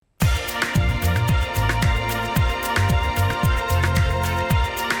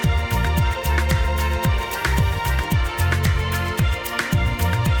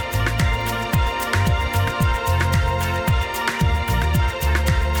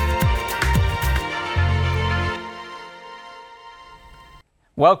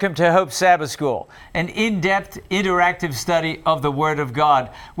Welcome to Hope Sabbath School, an in-depth, interactive study of the Word of God.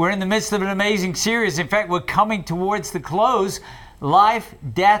 We're in the midst of an amazing series. In fact, we're coming towards the close: life,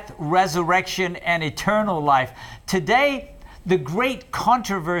 death, resurrection, and eternal life. Today, the great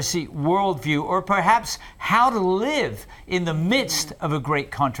controversy worldview, or perhaps how to live in the midst of a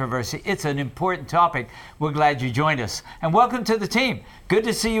great controversy. It's an important topic. We're glad you joined us. And welcome to the team. Good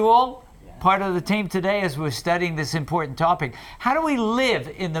to see you all. Part of the team today as we're studying this important topic. How do we live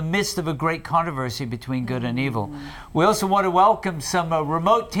in the midst of a great controversy between good and evil? We also want to welcome some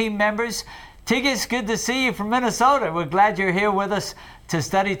remote team members. Tigis, good to see you from Minnesota. We're glad you're here with us to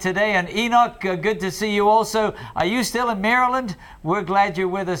study today. And Enoch, good to see you also. Are you still in Maryland? We're glad you're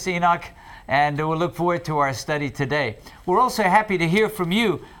with us, Enoch, and we'll look forward to our study today. We're also happy to hear from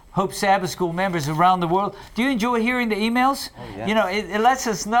you, Hope Sabbath School members around the world. Do you enjoy hearing the emails? Oh, yes. You know, it lets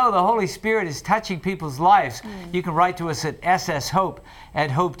us know the Holy Spirit is touching people's lives. You can write to us at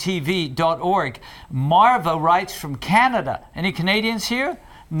sshope@hopetv.org. Marva writes from Canada. Any Canadians here?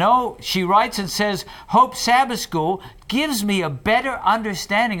 No, she writes and says, Hope Sabbath School gives me a better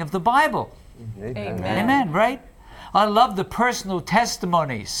understanding of the Bible. Amen. Amen, right? I love the personal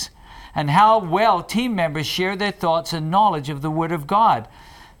testimonies and how well team members share their thoughts and knowledge of the Word of God.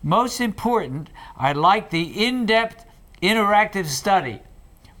 Most important, I like the in-depth, interactive study.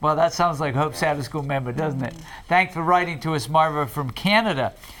 Well, that sounds like Hope Sabbath School member, doesn't it? Thanks for writing to us, Marva, from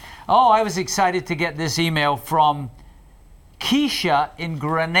Canada. Oh, I was excited to get this email from Keisha in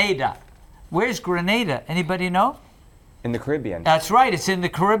Grenada. Where's Grenada? Anybody know? In the Caribbean. That's right. It's in the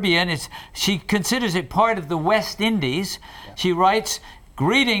Caribbean. She considers it part of the West Indies. Yeah. She writes,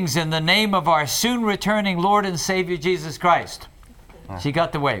 "Greetings in the name of our soon-returning Lord and Savior, Jesus Christ." She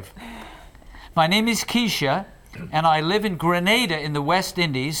got the wave. "My name is Keisha, and I live in Grenada in the West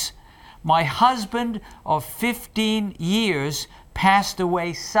Indies. My husband of 15 years passed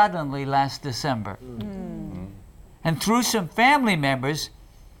away suddenly last December. And through some family members,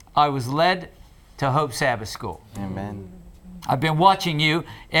 I was led to Hope Sabbath School. Amen. I've been watching you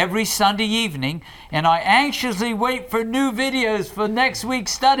every Sunday evening, and I anxiously wait for new videos for next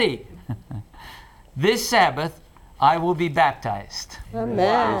week's study. This Sabbath, I will be baptized.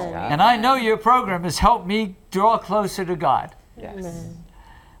 Amen. And I know your program has helped me draw closer to God. Yes. Amen.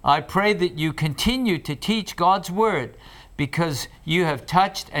 I pray that you continue to teach God's Word because you have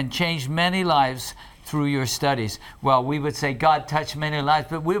touched and changed many lives through your studies." Well, we would say God touched many lives,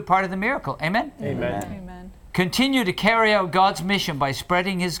 but we're part of the miracle. Amen? Amen. Amen. Continue to carry out God's mission by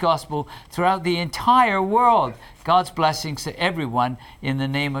spreading His gospel throughout the entire world. God's blessings to everyone in the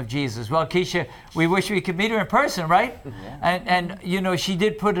name of Jesus. Well, Keisha, we wish we could meet her in person, right? Yeah. And you know, she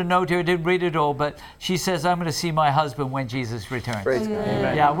did put a note here, I didn't read it all, but she says, "I'm going to see my husband when Jesus returns." Praise God.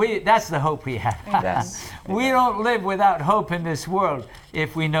 Amen. Yeah, that's the hope we have. Yes. We don't live without hope in this world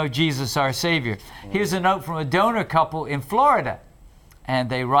if we know Jesus our Savior. Here's a note from a donor couple in Florida. And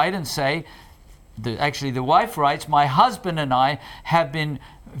they write and say, actually the wife writes, "My husband and I have been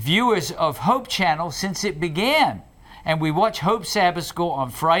viewers of Hope Channel since it began. And we watch Hope Sabbath School on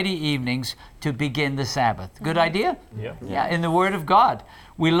Friday evenings to begin the Sabbath." Good idea? Yeah, in the Word of God.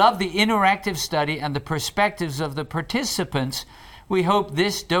 "We love the interactive study and the perspectives of the participants. We hope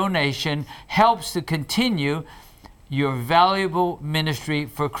this donation helps to continue your valuable ministry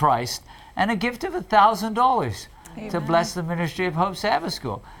for Christ." And a gift of $1,000 to bless the ministry of Hope Sabbath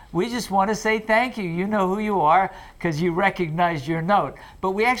School. We just want to say thank you. You know who you are because you recognized your note.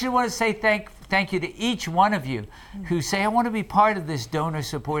 But we actually want to say thank you to each one of you who say, "I want to be part of this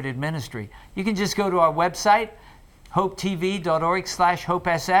donor-supported ministry." You can just go to our website,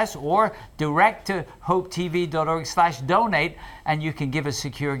 hopetv.org/hopess, or direct to hopetv.org/donate, and you can give a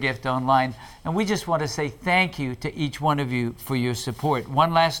secure gift online. And we just want to say thank you to each one of you for your support.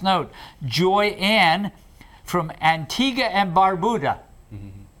 One last note. Joy Ann from Antigua and Barbuda.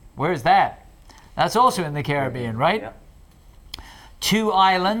 Where's that? That's also in the Caribbean, right? Yep. 2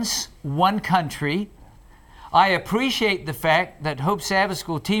 islands, 1 country. "I appreciate the fact that Hope Sabbath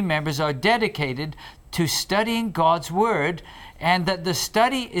School team members are dedicated to studying God's Word and that the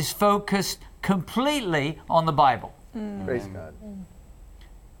study is focused completely on the Bible. Praise God.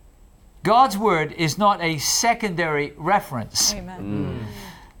 God's Word is not a secondary reference. Amen.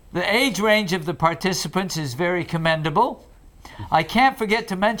 The age range of the participants is very commendable. I can't forget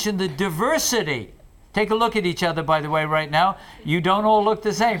to mention the diversity. Take a look at each other, by the way, right now. You don't all look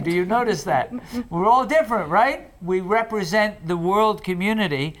the same. Do you notice that? We're all different, right? We represent the world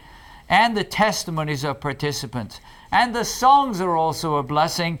community and the testimonies of participants. And the songs are also a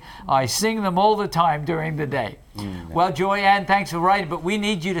blessing. I sing them all the time during the day. Well, Joyanne, thanks for writing, but we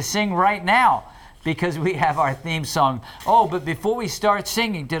need you to sing right now. because we have our theme song. Oh, but before we start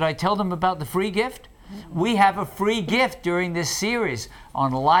singing, did I tell them about the free gift? We have a free gift during this series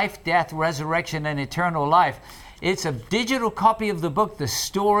on life, death, resurrection, and eternal life. It's a digital copy of the book, The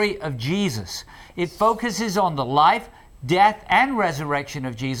Story of Jesus. It focuses on the life, death, and resurrection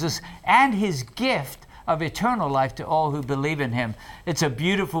of Jesus and his gift of eternal life to all who believe in him. It's a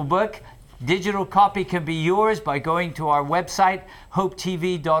beautiful book. Digital copy can be yours by going to our website,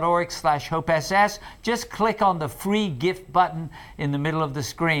 hopetv.org/hopess. Just click on the free gift button in the middle of the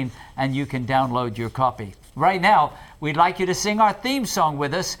screen and you can download your copy. Right now, we'd like you to sing our theme song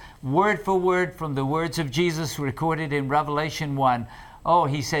with us, word for word from the words of Jesus recorded in Revelation 1. Oh,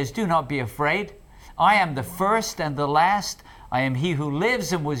 he says, "Do not be afraid. I am the first and the last. I am he who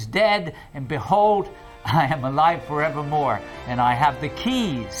lives and was dead, and behold, I am alive forevermore, and I have the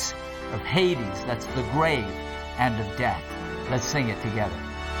keys of Hades," that's the grave, "and of death." Let's sing it together.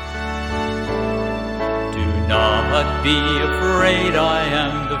 Do not be afraid, I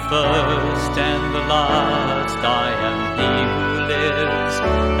am the first and the last. I am he who lives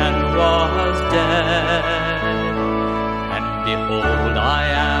and was dead. And behold, I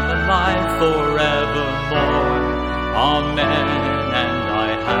am alive forevermore. Amen. And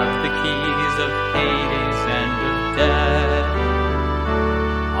I have the keys of Hades and of death.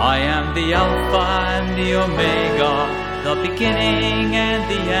 I am the Alpha and the Omega, the beginning and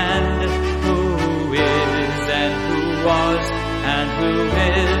the end, who is and who was and who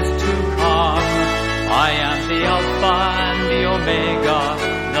is to come. I am the Alpha and the Omega,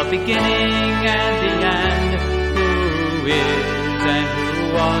 the beginning and the end, who is and who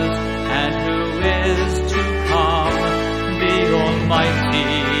was and who is to come. The Almighty,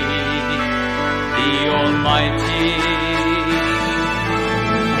 the Almighty.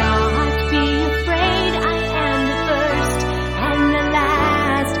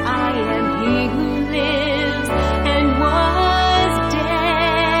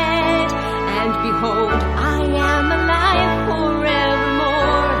 Behold, I am alive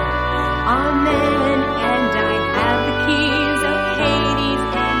forevermore. Amen. And I have the keys of Hades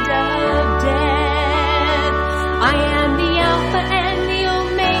and of death. I am the Alpha and the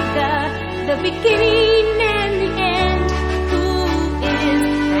Omega, the beginning and the end, who is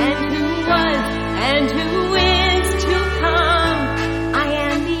and who was and who is to come. I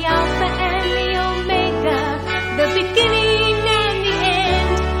am the Alpha and the Omega, the beginning.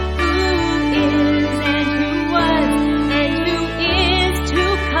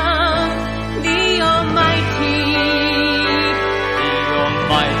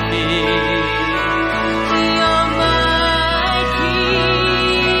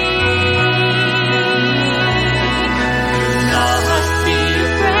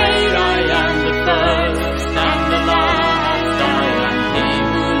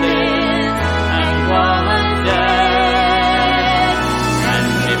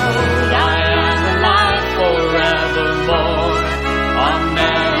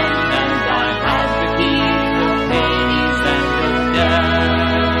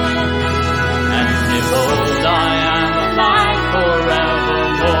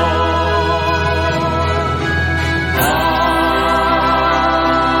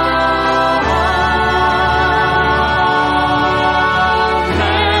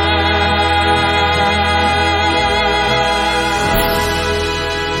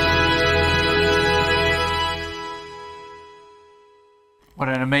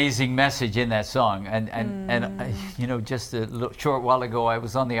 Amazing message in that song, and you know, just a short while ago I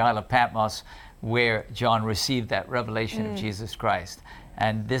was on the Isle of Patmos where John received that revelation of Jesus Christ,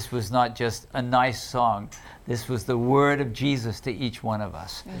 and this was not just a nice song, this was the word of Jesus to each one of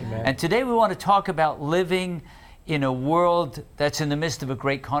us. Amen. And today we want to talk about living in a world that's in the midst of a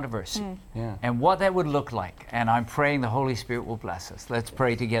great controversy, and what that would look like. And I'm praying the Holy Spirit will bless us. Let's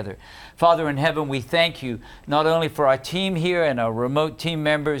pray together. Father in heaven, we thank you not only for our team here and our remote team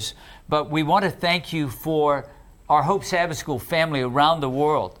members, but we want to thank you for our Hope Sabbath School family around the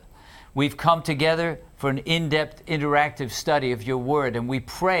world. We've come together for an in-depth, interactive study of your word, and we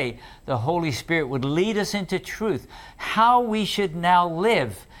pray the Holy Spirit would lead us into truth, how we should now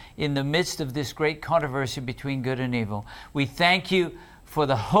live in the midst of this great controversy between good and evil. We thank you for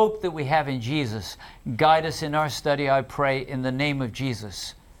the hope that we have in Jesus. Guide us in our study, I pray, in the name of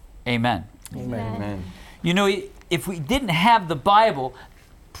Jesus. Amen. Amen. Amen. You know, if we didn't have the Bible,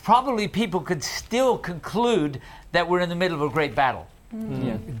 probably people could still conclude that we're in the middle of a great battle.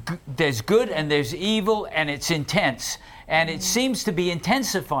 Yeah. There's good and there's evil, and it's intense, and it seems to be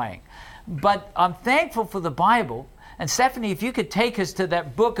intensifying. But I'm thankful for the Bible, And Stephanie, if you could take us to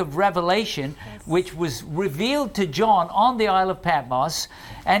that book of Revelation, which was revealed to John on the Isle of Patmos,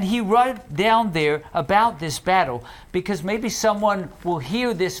 and he wrote down there about this battle, because maybe someone will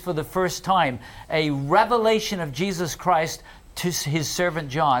hear this for the first time, a revelation of Jesus Christ to his servant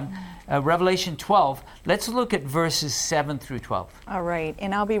John, Revelation 12. Let's look at verses 7 through 12. All right,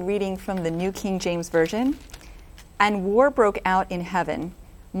 and I'll be reading from the New King James Version. And war broke out in heaven.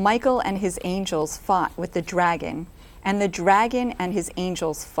 Michael and his angels fought with the dragon, and the dragon and his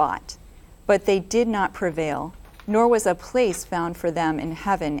angels fought. But they did not prevail, nor was a place found for them in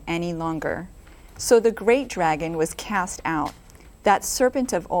heaven any longer. So the great dragon was cast out, that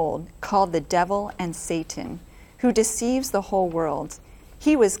serpent of old, called the devil and Satan, who deceives the whole world.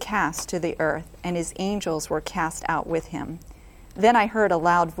 He was cast to the earth, and his angels were cast out with him. Then I heard a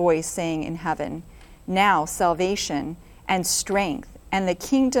loud voice saying in heaven, Now salvation and strength and the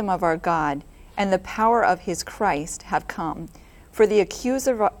kingdom of our God and the power of his Christ have come. For the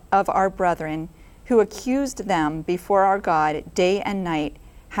accuser of our brethren, who accused them before our God day and night,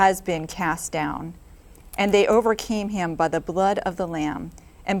 has been cast down. And they overcame him by the blood of the Lamb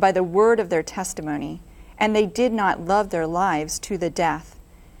and by the word of their testimony, and they did not love their lives to the death.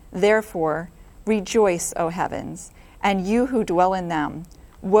 Therefore, rejoice, O heavens, and you who dwell in them.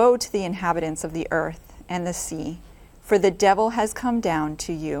 Woe to the inhabitants of the earth and the sea, for the devil has come down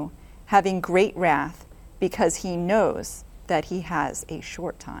to you, having great wrath, because he knows that he has a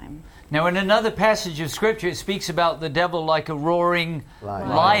short time. Now, in another passage of Scripture, it speaks about the devil like a roaring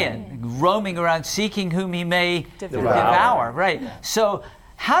lion, roaming around, seeking whom he may devour. Right. So,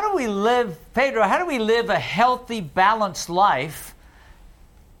 how do we live, Pedro, how do we live a healthy, balanced life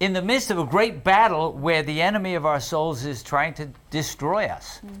in the midst of a great battle where the enemy of our souls is trying to destroy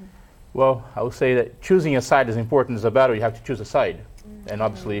us? Well, I would say that choosing a side is important. As a battle, you have to choose a side. And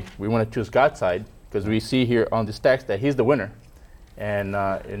obviously, we want to choose God's side, because we see here on this text that he's the winner. And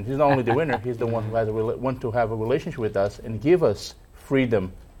he's not only the winner, he's the one who has want to have a relationship with us and give us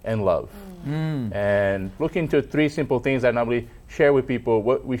freedom and love. And looking to three simple things I normally share with people,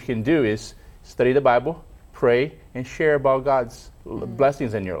 what we can do is study the Bible, pray, and share about God's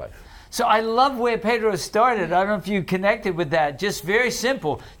blessings in your life. So I love where Pedro started. I don't know if you connected with that. Just very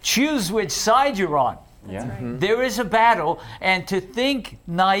simple. Choose which side you're on. Yeah. Right. There is a battle, and to think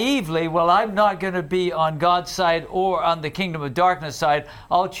naively, well, I'm not going to be on God's side or on the kingdom of darkness side,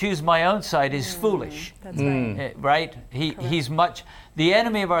 I'll choose my own side, is foolish. That's right. Right? The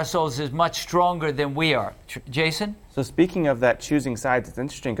enemy of our souls is much stronger than we are. Jason? So speaking of that choosing sides, it's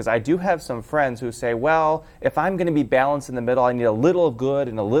interesting because I do have some friends who say, well, if I'm going to be balanced in the middle, I need a little of good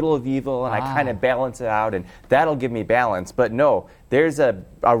and a little of evil, and I kind of balance it out, and that'll give me balance. But no, there's a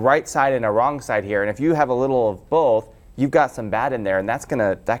right side and a wrong side here, and if you have a little of both, you've got some bad in there, and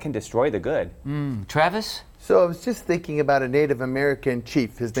that can destroy the good. Travis? So I was just thinking about a Native American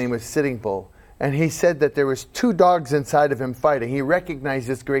chief. His name was Sitting Bull. And he said that there was two dogs inside of him fighting. He recognized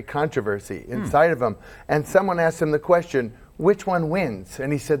this great controversy inside of him. And someone asked him the question, which one wins?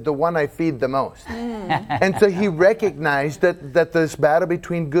 And he said, the one I feed the most. And so he recognized that this battle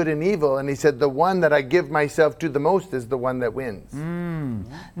between good and evil, and he said, the one that I give myself to the most is the one that wins.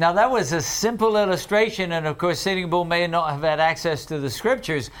 Now, that was a simple illustration, and of course, Sitting Bull may not have had access to the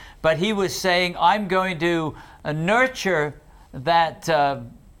scriptures, but he was saying, I'm going to nurture that...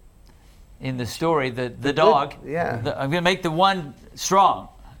 in the story, the dog, I'm going to make the one strong.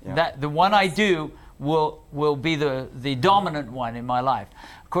 Yeah. That the one I do will be the dominant one in my life.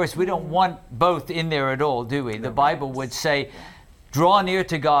 Of course, we don't want both in there at all, do we? The Bible would say, draw near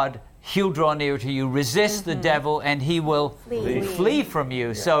to God, he'll draw near to you. Resist the devil, and he will flee from you.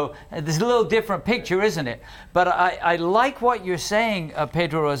 Yeah. So there's a little different picture, isn't it? But I like what you're saying,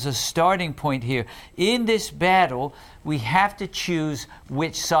 Pedro, as a starting point here. In this battle, we have to choose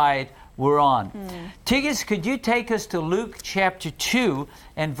which side we're on. Tigges, could you take us to Luke chapter 2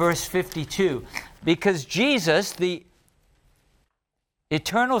 and verse 52? Because Jesus, the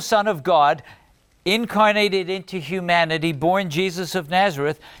eternal Son of God, incarnated into humanity, born Jesus of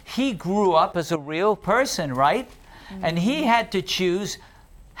Nazareth, he grew up as a real person, right? And he had to choose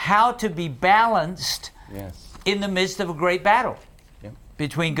how to be balanced in the midst of a great battle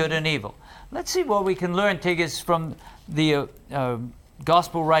between good and evil. Let's see what we can learn, Tigges, from the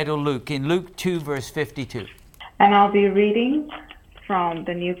Gospel writer Luke, in Luke 2, verse 52. And I'll be reading from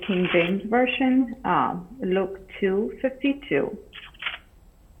the New King James Version, Luke 2, 52.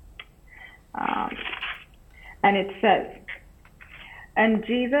 And it says, And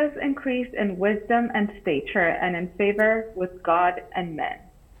Jesus increased in wisdom and stature and in favor with God and men.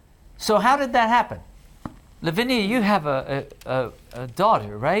 So how did that happen? Lavinia, you have a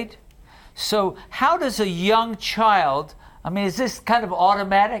daughter, right? So how does a young child, I mean, is this kind of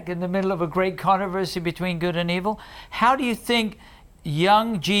automatic in the middle of a great controversy between good and evil? How do you think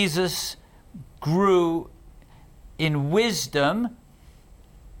young Jesus grew in wisdom,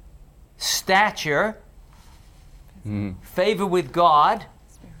 stature, favor with God,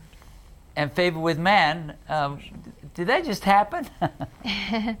 and favor with man? Did that just happen?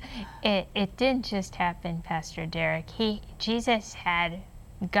 It didn't just happen, Pastor Derek. Jesus had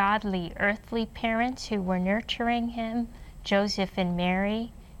godly earthly parents who were nurturing him, Joseph and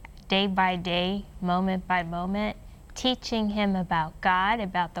Mary, day by day, moment by moment, teaching him about God,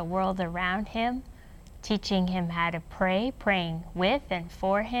 about the world around him, teaching him how to pray, praying with and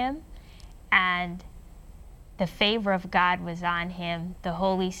for him, and the favor of God was on him. The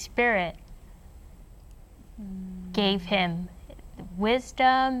Holy Spirit gave him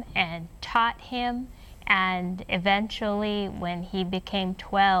wisdom and taught him, and eventually when he became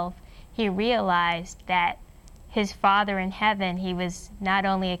 12, he realized that his Father in heaven, he was not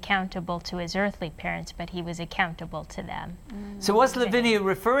only accountable to his earthly parents, but he was accountable to them. So what's Lavinia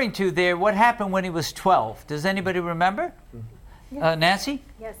referring to there? What happened when he was 12? Does anybody remember? Yes. Nancy?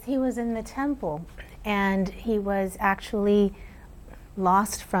 Yes, he was in the temple, and he was actually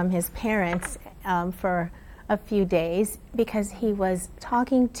lost from his parents for a few days because he was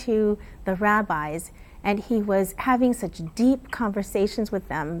talking to the rabbis, and he was having such deep conversations with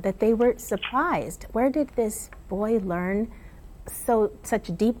them that they were surprised. Where did this boy learn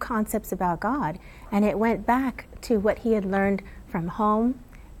such deep concepts about God? And it went back to what he had learned from home.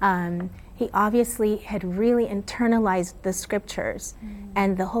 He obviously had really internalized the scriptures,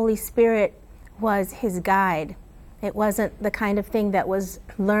 and the Holy Spirit was his guide. It wasn't the kind of thing that was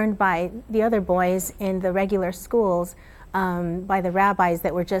learned by the other boys in the regular schools, by the rabbis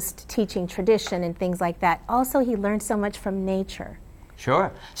that were just teaching tradition and things like that. Also, he learned so much from nature.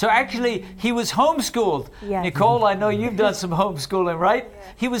 Sure. So actually, he was homeschooled. Yes. Nicole, I know you've done some homeschooling, right?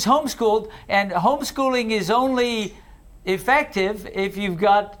 Yeah. He was homeschooled, and homeschooling is only effective if you've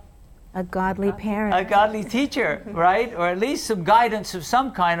got a godly parent, a godly teacher, right? Or at least some guidance of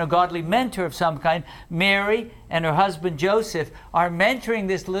some kind, a godly mentor of some kind. Mary and her husband Joseph are mentoring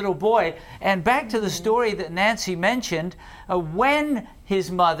this little boy. And back to the story that Nancy mentioned, when his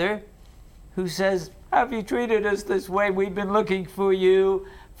mother, who says, "Have you treated us this way? We've been looking for you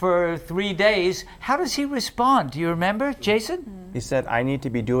for 3 days." How does he respond? Do you remember, Jason? He said, "I need to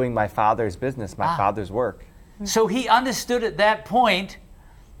be doing my Father's business, my Father's work." So he understood at that point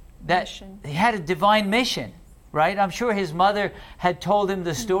that he had a divine mission, right? I'm sure his mother had told him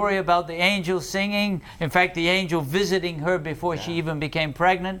the story about the angel singing. In fact, the angel visiting her before she even became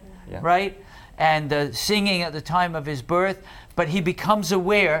pregnant, right? And singing at the time of his birth. But he becomes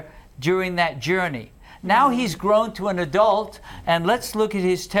aware during that journey. Now he's grown to an adult, and let's look at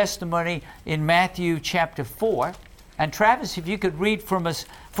his testimony in Matthew chapter 4. And Travis, if you could read for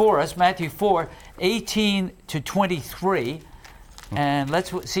us, Matthew 4, 18 to 23. And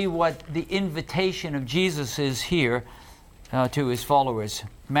let's see what the invitation of Jesus is here to his followers.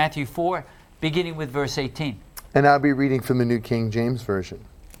 Matthew 4, beginning with verse 18. And I'll be reading from the New King James Version.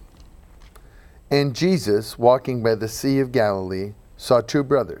 And Jesus, walking by the Sea of Galilee, saw two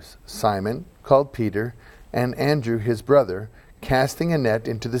brothers, Simon, called Peter, and Andrew his brother, casting a net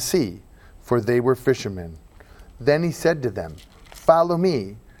into the sea, for they were fishermen. Then he said to them, "Follow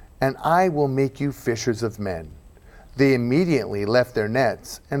me, and I will make you fishers of men." They immediately left their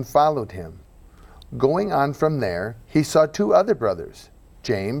nets and followed him. Going on from there, he saw two other brothers,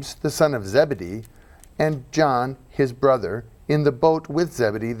 James, the son of Zebedee, and John, his brother, in the boat with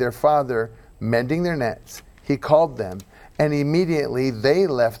Zebedee, their father, mending their nets. He called them, and immediately they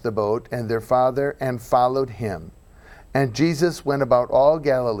left the boat and their father and followed him. And Jesus went about all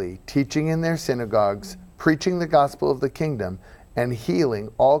Galilee, teaching in their synagogues, preaching the gospel of the kingdom, and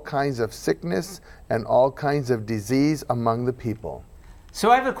healing all kinds of sickness and all kinds of disease among the people. So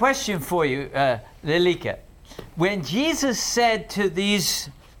I have a question for you, Lilika. When Jesus said to these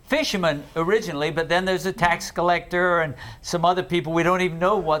fishermen originally, but then there's a tax collector and some other people, we don't even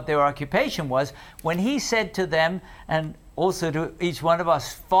know what their occupation was. When he said to them, and also to each one of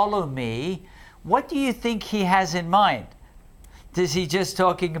us, "Follow me," what do you think he has in mind? Is he just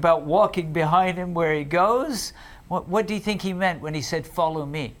talking about walking behind him where he goes? What do you think he meant when he said, "Follow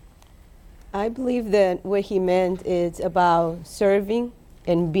me"? I believe that what he meant is about serving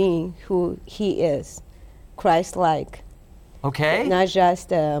and being who he is, Christ-like. Okay. Not just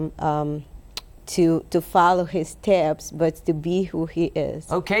to follow his steps, but to be who he is.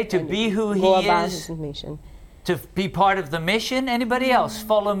 Okay, to be who he go about is. his mission. To be part of the mission. Anybody else?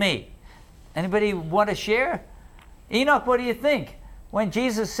 Follow me. Anybody want to share? Enoch, what do you think? when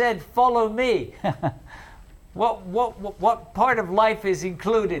Jesus said, "Follow me," what part of life is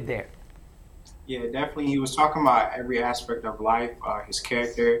included there? Yeah, definitely. He was talking about every aspect of life, his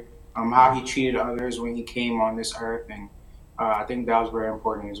character, how he treated others when he came on this earth, and I think that was very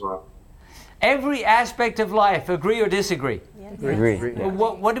important as well. Every aspect of life, agree or disagree? Yes. Agree.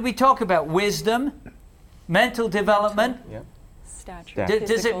 What did we talk about? Wisdom, mental development. Yep. Stature.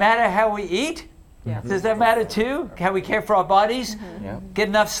 Does it matter how we eat? Yeah. Does that matter too? How we care for our bodies? Yep. Get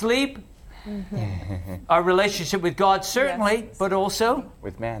enough sleep? Our relationship with God, certainly, Yes. but also?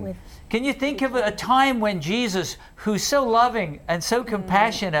 With man. Can you think of a time when Jesus, who's so loving and so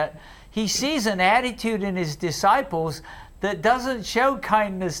compassionate, he sees an attitude in his disciples that doesn't show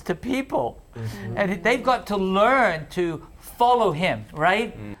kindness to people? And they've got to learn to follow him,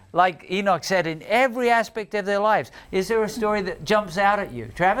 right? Like Enoch said, in every aspect of their lives. Is there a story that jumps out at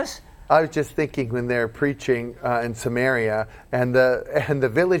you? Travis? I was just thinking when they're preaching in Samaria, and the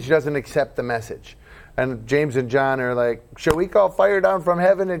village doesn't accept the message. And James and John are like, "Shall we call fire down from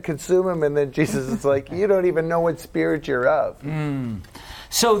heaven and consume him?" And then Jesus is like, "You don't even know what spirit you're of."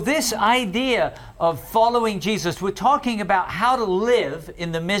 So this idea of following Jesus, we're talking about how to live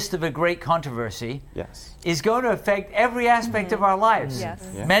in the midst of a great controversy, Yes. is going to affect every aspect of our lives. Yes.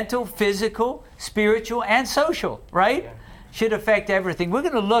 Yeah. Mental, physical, spiritual, and social, right? Should affect everything. We're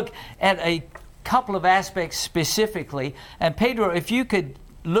going to look at a couple of aspects specifically. And Pedro, if you could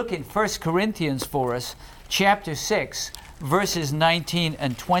look in 1 Corinthians for us, chapter 6, verses 19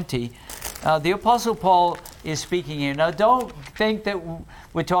 and 20. The Apostle Paul is speaking here. Now, don't think that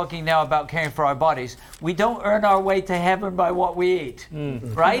we're talking now about caring for our bodies. We don't earn our way to heaven by what we eat,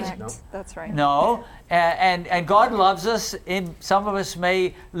 right? Correct. That's right. No, and God loves us. Some of us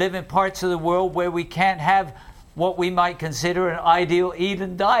may live in parts of the world where we can't have what we might consider an ideal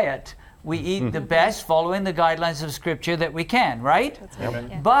eat-in diet. We eat the best, following the guidelines of Scripture that we can, right? That's right.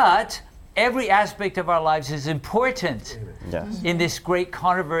 Yeah. But every aspect of our lives is important Yes. in this great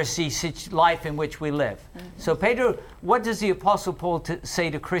controversy life in which we live. So, Pedro, what does the Apostle Paul say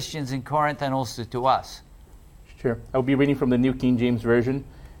to Christians in Corinth and also to us? Sure. I'll be reading from the New King James Version.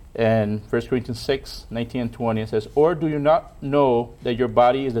 And 1 Corinthians 6, 19 and 20, it says, "Or do you not know that your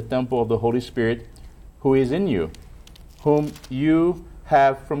body is the temple of the Holy Spirit who is in you, whom you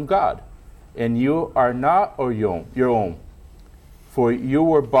have from God, and you are not your own, for you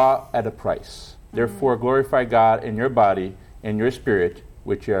were bought at a price. Therefore glorify God in your body and your spirit,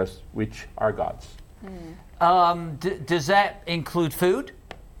 which are God's." Does that include food?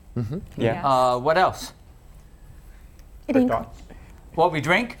 Yeah. What else? It, Our inc- thoughts. What we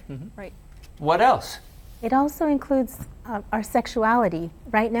drink? Right. What else? it also includes our sexuality.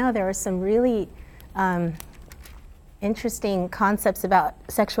 Right now, there are some really interesting concepts about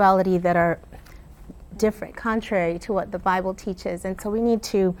sexuality that are different, contrary to what the Bible teaches. And so we need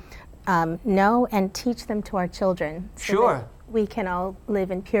to know and teach them to our children. So Sure. that we can all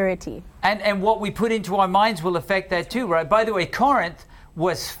live in purity. And what we put into our minds will affect that too, right? By the way, Corinth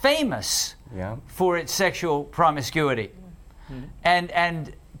was famous Yeah. for its sexual promiscuity.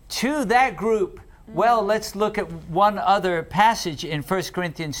 And to that group, well, let's look at one other passage in 1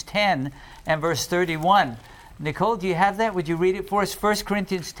 Corinthians 10 and verse 31. Nicole, do you have that? Would you read it for us? 1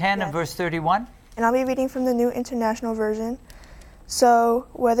 Corinthians 10 and Yes. verse 31. And I'll be reading from the New International Version. So,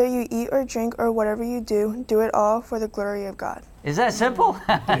 whether you eat or drink or whatever you do it all for the glory of God. Is that simple?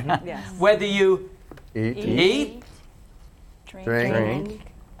 Yes. Whether you Eat, eat, drink.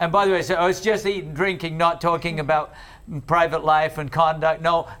 and by the way, so it's just eating, drinking, not talking about private life and conduct.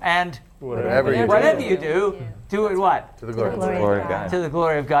 No, and Whatever you whatever do. you do it what? To the glory. Glory of God. To the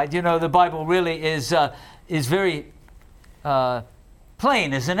glory of God. You know, the Bible really is very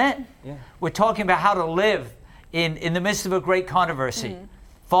plain, isn't it? Yeah. We're talking about how to live in the midst of a great controversy.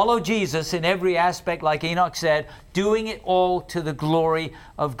 Follow Jesus in every aspect, like Enoch said, doing it all to the glory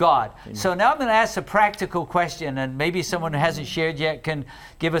of God. So now I'm going to ask a practical question, and maybe someone who hasn't shared yet can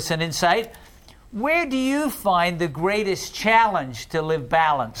give us an insight. Where do you find the greatest challenge to live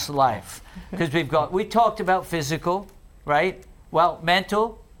balanced life? Because we talked about physical, right? Well,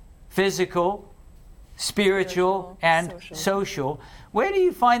 mental, physical, spiritual, and social. Where do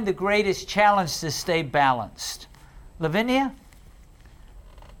you find the greatest challenge to stay balanced? Lavinia?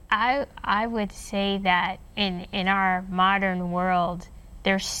 I would say that in our modern world,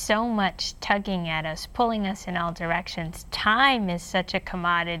 there's so much tugging at us, pulling us in all directions. Time is such a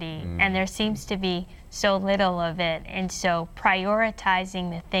commodity, and there seems to be so little of it. And so prioritizing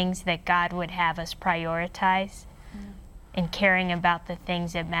the things that God would have us prioritize and caring about the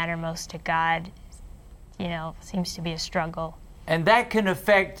things that matter most to God, seems to be a struggle. And that can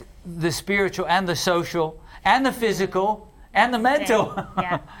affect the spiritual and the social and the physical and the mental,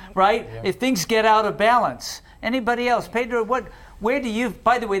 Yeah. right? If things get out of balance. Anybody else? Pedro, where do you,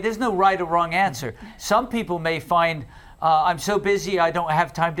 by the way, there's no right or wrong answer. Some people may find, I'm so busy I don't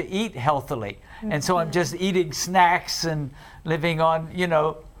have time to eat healthily. And so I'm just eating snacks and living on,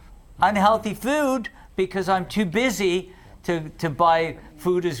 unhealthy food because I'm too busy to buy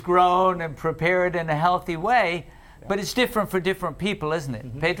food as grown and prepare it in a healthy way. But it's different for different people, isn't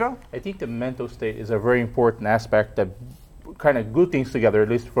it? Pedro? I think the mental state is a very important aspect that kind of glue things together, at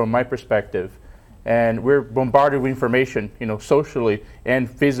least from my perspective. And we're bombarded with information, socially and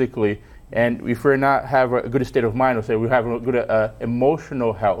physically. And if we're not have a good state of mind, or say we have a good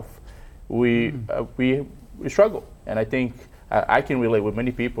emotional health, we struggle. And I think I can relate with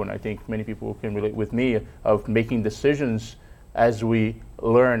many people, and I think many people can relate with me, of making decisions as we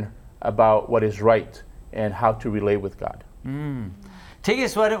learn about what is right and how to relate with God.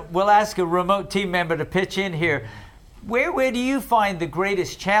 Tigis, we'll ask a remote team member to pitch in here. Where do you find the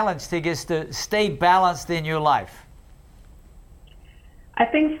greatest challenge, Tigis, to stay balanced in your life? I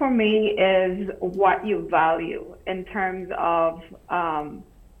think for me is what you value in terms of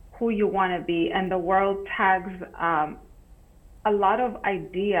who you want to be. And the world tags a lot of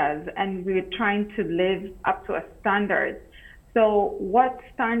ideas, and we're trying to live up to a standard. So what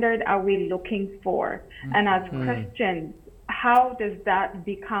standard are we looking for? And as Christians, how does that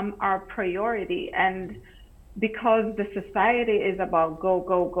become our priority? And because the society is about go,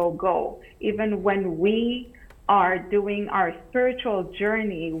 go, go, go, even when we are doing our spiritual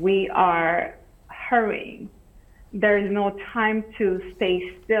journey, we are hurrying. There is no time to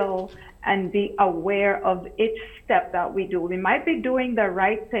stay still and be aware of each step that we do. We might be doing the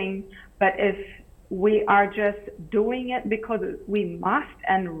right thing, but if we are just doing it because we must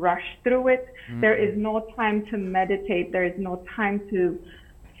and rush through it, there is no time to meditate. There is no time to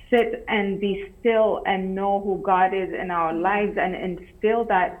sit and be still and know who God is in our lives and instill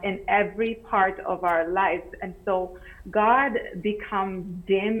that in every part of our lives. And so God becomes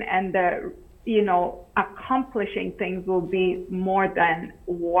dim, and the accomplishing things will be more than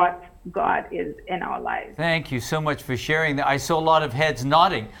what God is in our lives. Thank you so much for sharing that. I saw a lot of heads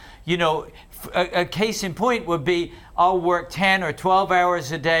nodding. A case in point would be, I'll work 10 or 12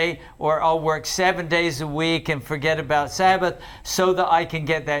 hours a day, or I'll work 7 days a week and forget about Sabbath so that I can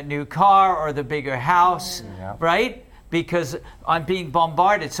get that new car or the bigger house, right? Because I'm being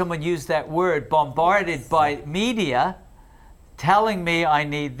bombarded. Someone used that word, bombarded by media telling me I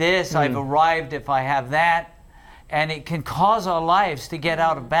need this, I've arrived if I have that, and it can cause our lives to get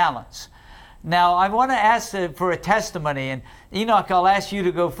out of balance. Now, I want to ask for a testimony, and Enoch, I'll ask you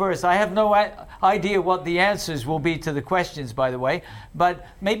to go first. I have no idea what the answers will be to the questions, by the way, but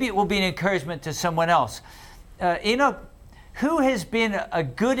maybe it will be an encouragement to someone else. Enoch, who has been a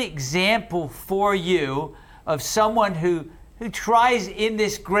good example for you of someone who tries in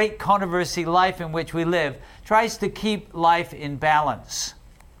this great controversy life in which we live, tries to keep life in balance?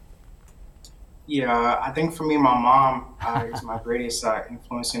 Yeah, I think for me, my mom is my greatest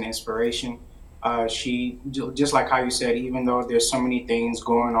influence and inspiration. She, just like how you said, even though there's so many things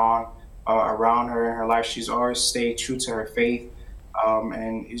going on around her in her life, she's always stayed true to her faith.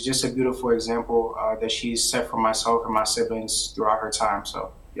 And it's just a beautiful example that she's set for myself and my siblings throughout her time.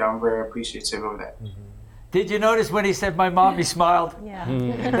 So, yeah, I'm very appreciative of that. Did you notice when he said my mom, he smiled?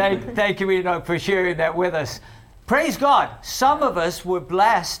 Yeah. Thank you, Enoch, for sharing that with us. Praise God. Some of us were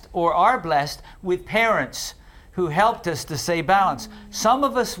blessed or are blessed with parents who helped us to stay balanced. Some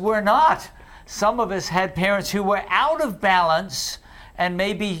of us were not. Some of us had parents who were out of balance and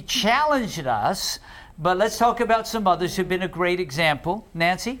maybe challenged us. But let's talk about some others who've been a great example.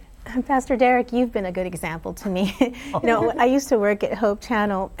 Nancy? Pastor Derek, you've been a good example to me. I used to work at Hope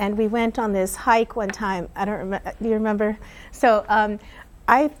Channel, and we went on this hike one time. I don't remember. Do you remember? So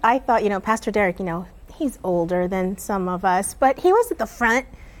I thought, Pastor Derek, he's older than some of us, but he was at the front,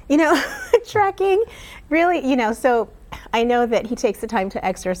 trekking, really, so I know that he takes the time to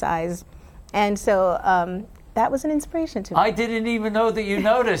exercise. And so that was an inspiration to me. I didn't even know that you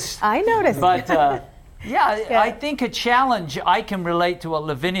noticed. I noticed. But I think a challenge, I can relate to what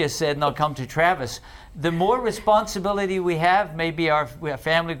Lavinia said, and I'll come to Travis. The more responsibility we have, maybe our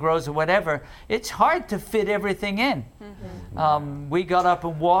family grows or whatever, it's hard to fit everything in. We got up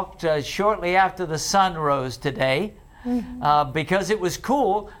and walked shortly after the sun rose today because it was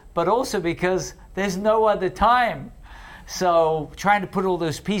cool, but also because there's no other time. So trying to put all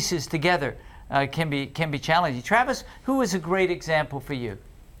those pieces together can be challenging. Travis, who was a great example for you?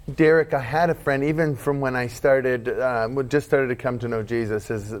 Derek, I had a friend, even from when I started to come to know Jesus,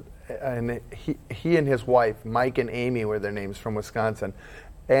 and he and his wife, Mike and Amy were their names, from Wisconsin.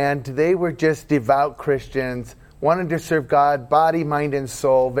 And they were just devout Christians, wanted to serve God, body, mind, and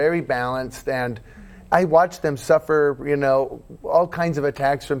soul, very balanced. And I watched them suffer, all kinds of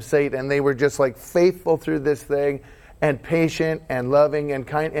attacks from Satan. They were just like faithful through this thing, and patient and loving and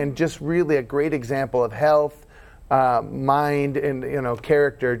kind, and just really a great example of health, mind, and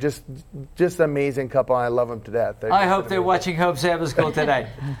character. Just amazing couple. I love them to death. I hope they're watching Hope Sabbath School today,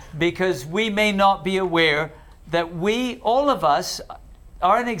 because we may not be aware that all of us,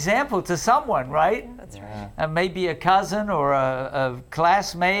 are an example to someone, right? That's right. Maybe a cousin or a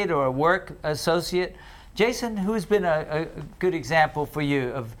classmate or a work associate. Jason, who's been a good example for you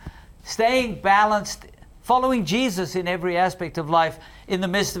of staying balanced, following Jesus in every aspect of life in the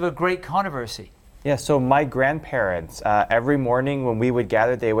midst of a great controversy? Yeah, so my grandparents, every morning when we would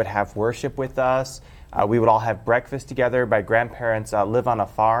gather, they would have worship with us. We would all have breakfast together. My grandparents live on a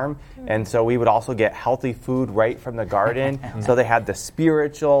farm, and so we would also get healthy food right from the garden. So they had the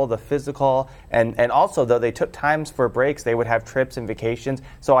spiritual, the physical, and also, though they took times for breaks, they would have trips and vacations.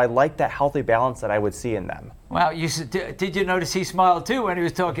 So I liked that healthy balance that I would see in them. Wow, did you notice he smiled too when he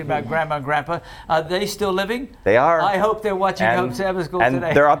was talking about Grandma and Grandpa? Are they still living? They are. I hope they're watching Hope Sabbath School and today.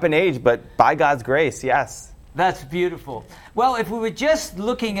 And they're up in age, but by God's grace, yes. That's beautiful. Well, if we were just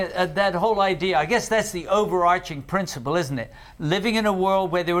looking at that whole idea, I guess that's the overarching principle, isn't it? Living in a world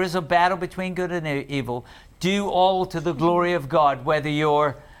where there is a battle between good and evil, do all to the glory of God, whether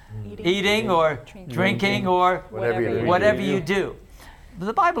you're eating or drinking or whatever you do.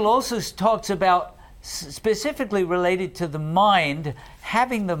 The Bible also talks about, specifically related to the mind,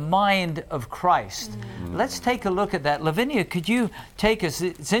 having the mind of Christ. Let's take a look at that. Lavinia, could you take us?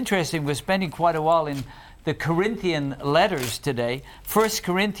 It's interesting, we're spending quite a while in the Corinthian letters today. 1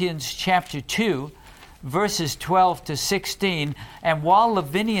 Corinthians chapter 2, verses 12 to 16. And while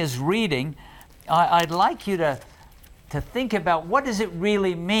Lavinia's reading, I'd like you to think about, what does it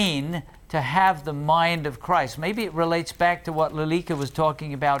really mean to have the mind of Christ? Maybe it relates back to what Lilika was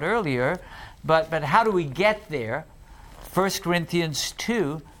talking about earlier, but how do we get there? 1 Corinthians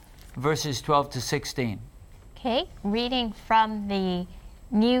 2, verses 12 to 16. Okay, reading from the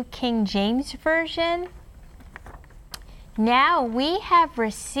New King James Version. Now we have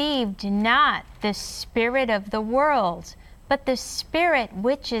received not the spirit of the world, but the Spirit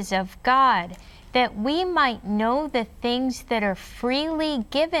which is of God, that we might know the things that are freely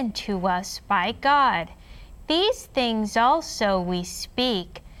given to us by God. These things also we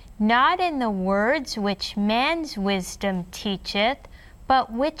speak, not in the words which man's wisdom teacheth,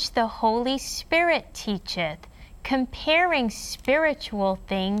 but which the Holy Spirit teacheth, comparing spiritual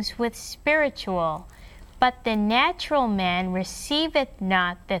things with spiritual. But the natural man receiveth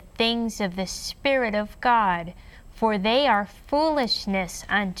not the things of the Spirit of God, for they are foolishness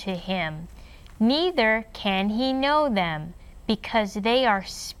unto him. Neither can he know them, because they are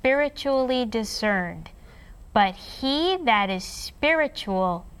spiritually discerned. But he that is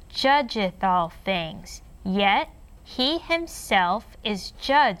spiritual judgeth all things, yet he himself is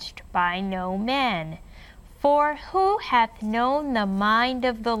judged by no man. For who hath known the mind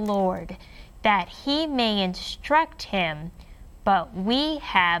of the Lord, that he may instruct him? But we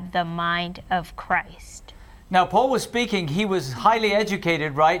have the mind of Christ. Now, Paul was speaking, he was highly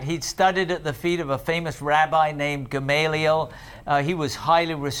educated, right? He'd studied at the feet of a famous rabbi named Gamaliel. He was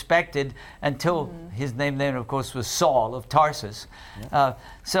highly respected until his name then, of course, was Saul of Tarsus. But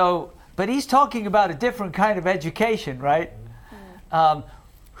he's talking about a different kind of education, right?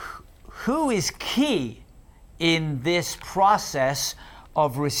 Who is key in this process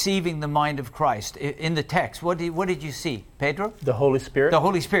of receiving the mind of Christ? In the text, what did you see, Pedro? The Holy Spirit. The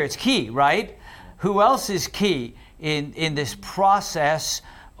Holy Spirit's key, right? Who else is key in this process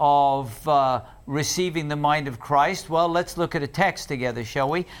of receiving the mind of Christ? Well, let's look at a text together, shall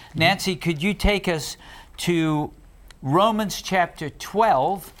we? Nancy, could you take us to Romans chapter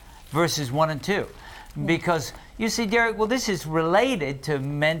 12, verses 1 and 2? Because, you see, Derek, well, this is related to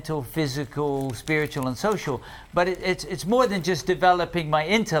mental, physical, spiritual, and social, but it's more than just developing my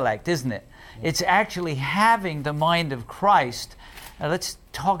intellect, isn't it? It's actually having the mind of Christ. Let's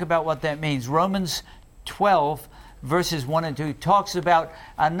talk about what that means. Romans 12, verses 1 and 2 talks about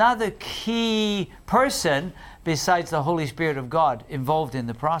another key person besides the Holy Spirit of God involved in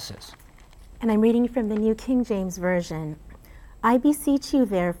the process. And I'm reading from the New King James Version. I beseech you,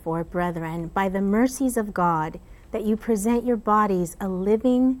 therefore, brethren, by the mercies of God, that you present your bodies a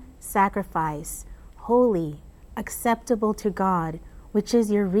living sacrifice, holy, acceptable to God, which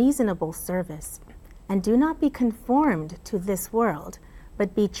is your reasonable service. And do not be conformed to this world,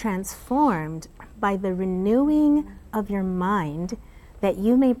 but be transformed by the renewing of your mind, that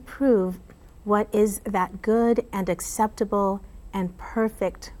you may prove what is that good and acceptable and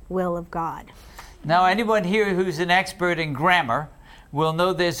perfect will of God. Now, anyone here who's an expert in grammar will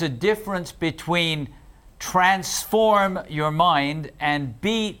know there's a difference between transform your mind and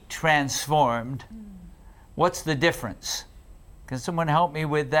be transformed. What's the difference? Can someone help me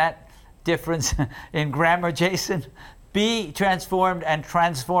with that difference in grammar, Jason? Be transformed and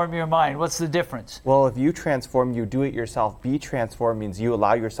transform your mind. What's the difference? Well, if you transform, you do it yourself. Be transformed means you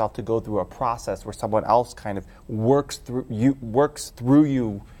allow yourself to go through a process where someone else kind of works through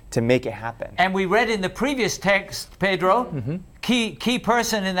you to make it happen. And we read in the previous text, Pedro, key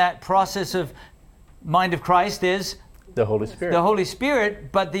person in that process of mind of Christ is The Holy Spirit. the Holy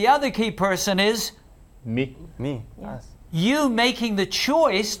Spirit, but the other key person is Me. Us. you making the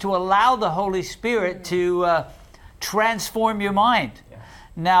choice to allow the Holy Spirit to transform your mind.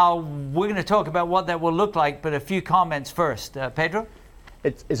 Now, we're going to talk about what that will look like, but a few comments first. Pedro?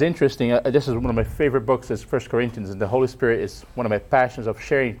 It's interesting. This is one of my favorite books, is 1 Corinthians, and the Holy Spirit is one of my passions of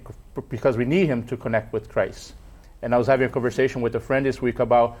sharing because we need Him to connect with Christ. And I was having a conversation with a friend this week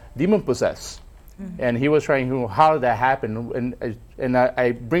about demon-possessed. And he was trying to, how did that happen? And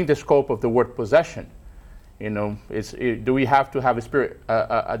I bring the scope of the word possession. You know, do we have to have a spirit,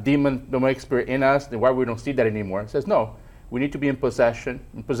 a demonic spirit in us? Then why we don't see that anymore? It says, no, we need to be in possession.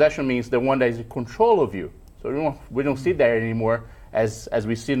 And possession means the one that is in control of you. So we don't see that anymore as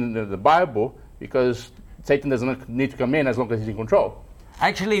we see in the Bible, because Satan doesn't need to come in as long as he's in control.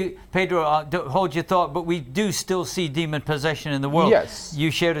 Actually, Pedro, don't hold your thought, but we do still see demon possession in the world. Yes.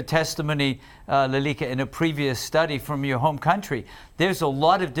 You shared a testimony, Lalika, in a previous study from your home country. There's a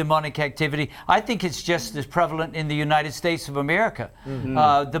lot of demonic activity. I think it's just as prevalent in the United States of America.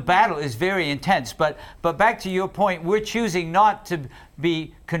 The battle is very intense. But back to your point, we're choosing not to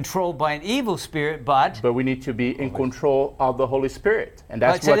be controlled by an evil spirit, but we need to be in control of the Holy Spirit, and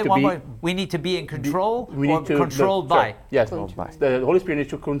that's what to be. We need to be in control, we need to controlled by. Yes, the Holy Spirit needs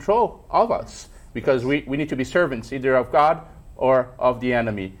to control of us, because we need to be servants either of God or of the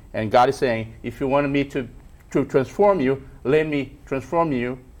enemy. And God is saying, if you want me to transform you, let me transform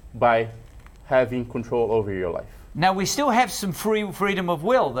you by having control over your life. Now, we still have some freedom of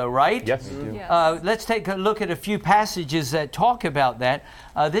will, though, right? Yes, we do. Let's take a look at a few passages that talk about that.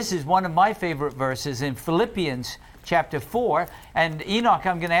 This is one of my favorite verses in Philippians chapter 4. And Enoch,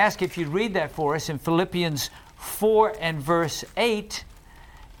 I'm going to ask if you'd read that for us in Philippians 4 and verse 8.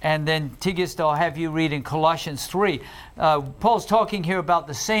 And then, Tigist, I'll have you read in Colossians 3. Paul's talking here about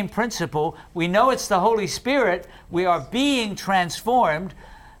the same principle. We know it's the Holy Spirit. We are being transformed,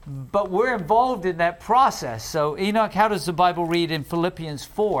 but we're involved in that process. So, Enoch, how does the Bible read in Philippians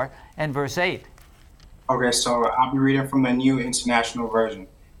 4 and verse 8? Okay, so I'll be reading from the New International Version.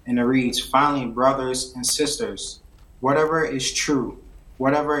 And it reads, "Finally, brothers and sisters, whatever is true,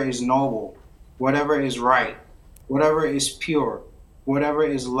 whatever is noble, whatever is right, whatever is pure, whatever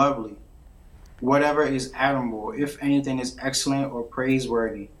is lovely, whatever is admirable, if anything is excellent or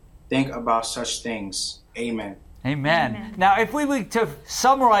praiseworthy, think about such things." Amen. Amen. Now, if we were to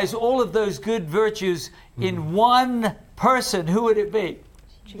summarize all of those good virtues in one person, who would it be?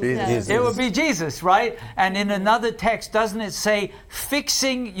 Jesus. It would be Jesus, right? And in another text, doesn't it say,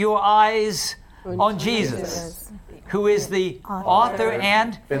 fixing your eyes on Jesus, who is the author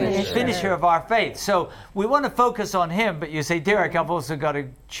and finisher of our faith? So we want to focus on Him, but you say, Derek, I've also got to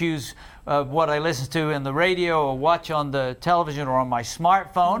choose what I listen to in the radio or watch on the television or on my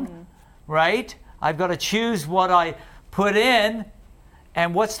smartphone, right? I've got to choose what I put in.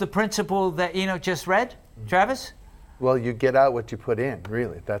 And what's the principle that Enoch just read, Travis? Well, you get out what you put in,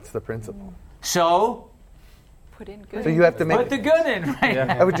 really. That's the principle. So, Put in good. So you have to make put the good in, right?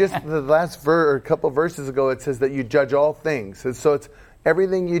 I would just, the last or a couple verses ago, it says that you judge all things. And so it's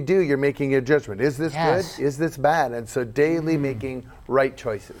everything you do, you're making a judgment. Is this Yes. good? Is this bad? And so daily making right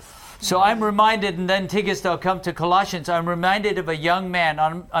choices. So I'm reminded, and then Tigist, I'll come to Colossians, I'm reminded of a young man.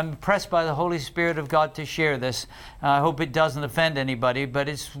 I'm impressed by the Holy Spirit of God to share this. I hope it doesn't offend anybody, but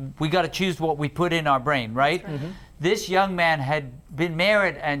we got to choose what we put in our brain, right? This young man had been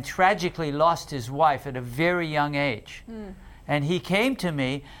married and tragically lost his wife at a very young age. And he came to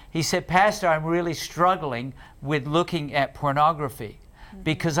me, he said, Pastor, I'm really struggling with looking at pornography.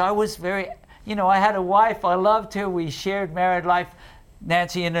 Because I was very, I had a wife, I loved her, we shared married life,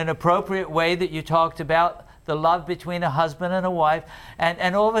 Nancy, in an appropriate way that you talked about, the love between a husband and a wife,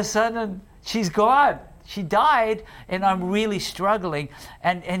 and all of a sudden, she's gone. She died, and I'm really struggling.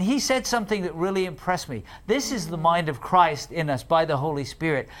 And he said something that really impressed me. This is the mind of Christ in us by the Holy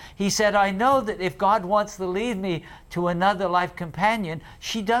Spirit. He said, I know that if God wants to lead me to another life companion,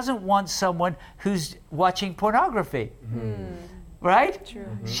 she doesn't want someone who's watching pornography. Right? True.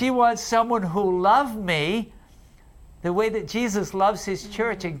 She wants someone who loves me the way that Jesus loves his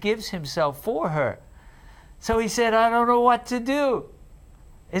church and gives himself for her. So he said, I don't know what to do.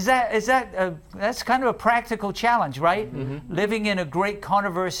 That's kind of a practical challenge, right? Mm-hmm. Living in a great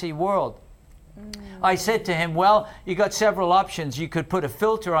controversy world. I said to him, well, you got several options. You could put a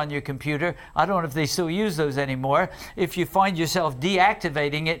filter on your computer. I don't know if they still use those anymore. If you find yourself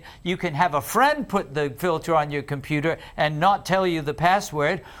deactivating it, you can have a friend put the filter on your computer and not tell you the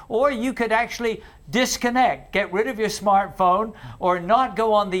password. Or you could actually disconnect, get rid of your smartphone, or not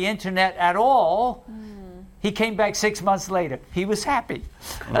go on the internet at all. He came back 6 months later. He was happy.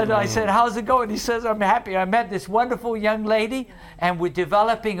 And I said, how's it going? He says, I'm happy. I met this wonderful young lady, and we're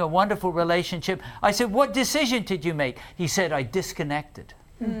developing a wonderful relationship. I said, what decision did you make? He said, I disconnected.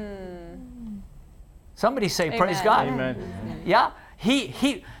 Somebody say, Amen. Praise God. Amen. Yeah.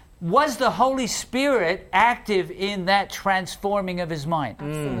 He was the Holy Spirit active in that transforming of his mind?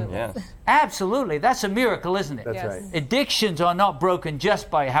 Absolutely. Yes. Absolutely. That's a miracle, isn't it? That's right. Addictions are not broken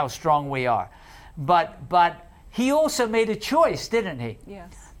just by how strong we are. But he also made a choice, didn't he?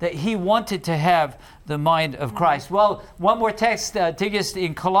 Yes. That he wanted to have the mind of Christ. Well, one more text, Tigist,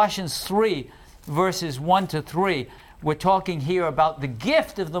 in Colossians 3, verses 1 to 3. We're talking here about the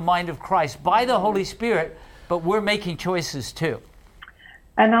gift of the mind of Christ by the Holy Spirit, but we're making choices too.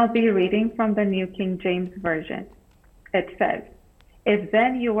 And I'll be reading from the New King James Version. It says, if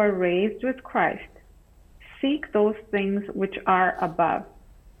then you were raised with Christ, seek those things which are above,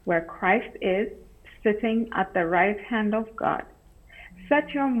 where Christ is, sitting at the right hand of God.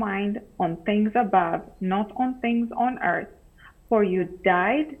 Set your mind on things above, not on things on earth, for you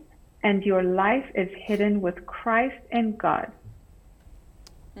died, and your life is hidden with Christ in God.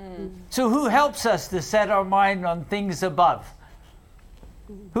 So who helps us to set our mind on things above?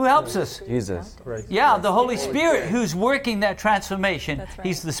 Who helps us? Jesus. Right. Yeah, the Holy Spirit who's working that transformation. That's right.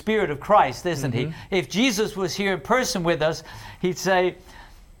 He's the Spirit of Christ, isn't he? If Jesus was here in person with us, he'd say,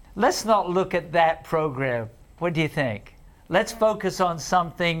 let's not look at that program. What do you think? Let's focus on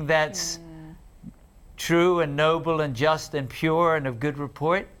something that's true and noble and just and pure and of good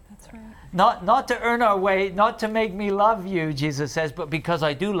report. That's right. Not to earn our way, not to make me love you, Jesus says, but because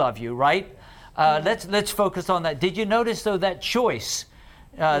I do love you, right? Let's focus on that. Did you notice, though, that choice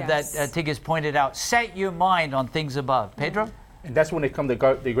Yes. that Tig has pointed out? Set your mind on things above. Pedro? And that's when it comes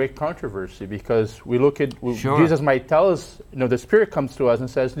to the great controversy, because we look at, Sure. Jesus might tell us, the Spirit comes to us and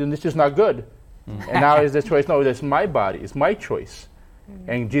says, this is not good. And now is the choice, no, that's my body, it's my choice.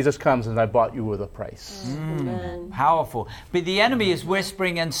 And Jesus comes and I bought you with a price. Powerful. But the enemy is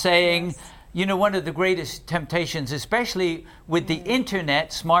whispering and saying, one of the greatest temptations, especially with the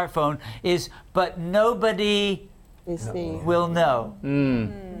internet, smartphone, is, but nobody will know.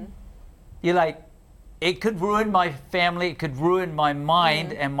 You're like, it could ruin my family, it could ruin my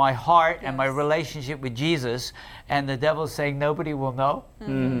mind and my heart and my relationship with Jesus. And the devil's saying nobody will know.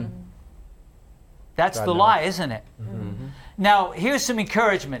 That's God the knows. lie, isn't it? Now, here's some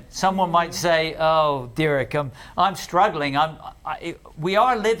encouragement. Someone might say, oh, Derek, I'm struggling. We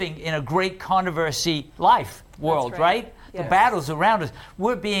are living in a great controversy world, right? Yes. The battles around us.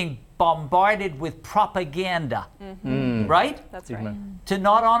 We're being bombarded with propaganda, right? That's right. To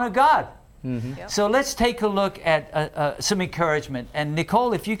not honor God. So let's take a look at some encouragement. And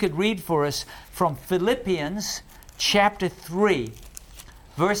Nicole, if you could read for us from Philippians chapter 3,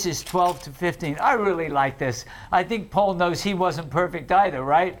 verses 12 to 15. I really like this. I think Paul knows he wasn't perfect either,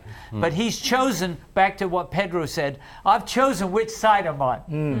 right? But he's chosen, back to what Pedro said, I've chosen which side I'm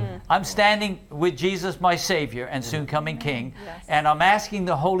on. I'm standing with Jesus, my Savior, and soon coming King. Yes. And I'm asking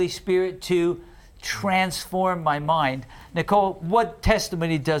the Holy Spirit to transform my mind. Nicole, what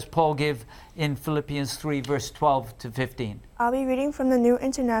testimony does Paul give in Philippians 3, verse 12 to 15? I'll be reading from the New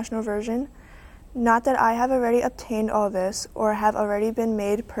International Version. Not that I have already obtained all this, or have already been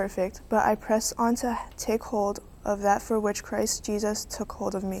made perfect, but I press on to take hold of that for which Christ Jesus took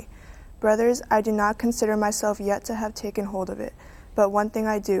hold of me. Brothers, I do not consider myself yet to have taken hold of it, but one thing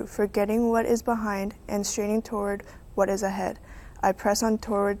I do, forgetting what is behind and straining toward what is ahead. I press on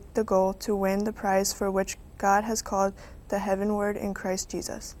toward the goal to win the prize for which God has called the heavenward in Christ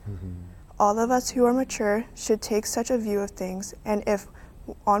Jesus. All of us who are mature should take such a view of things, and if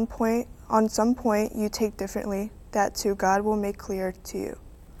on some point you take differently, that too God will make clear to you.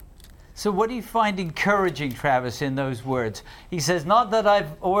 So what do you find encouraging, Travis, in those words? He says, not that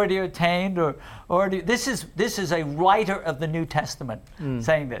I've already attained or already... This is a writer of the New Testament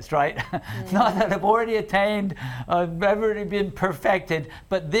saying this, right? Not that I've already attained, I've already been perfected,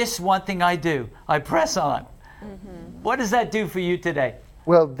 but this one thing I do, I press on. What does that do for you today?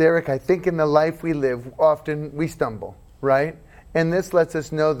 Well, Derek, I think in the life we live, often we stumble, right? And this lets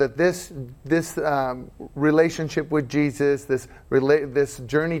us know that this relationship with Jesus, this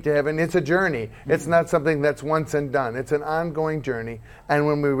journey to heaven, it's a journey. It's not something that's once and done. It's an ongoing journey. And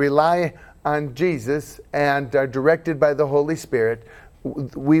when we rely on Jesus and are directed by the Holy Spirit,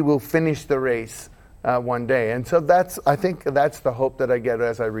 we will finish the race one day. And so I think that's the hope that I get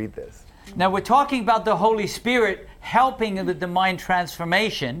as I read this. Now we're talking about the Holy Spirit helping in the mind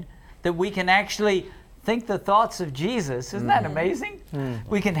transformation, that we can actually think the thoughts of Jesus. Isn't that amazing?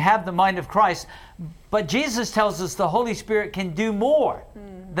 We can have the mind of Christ. But Jesus tells us the Holy Spirit can do more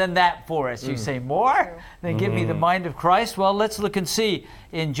than that for us. You say, more? Then give me the mind of Christ? Well, let's look and see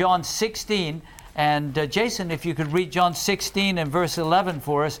in John 16. And Jason, if you could read John 16 and verse 11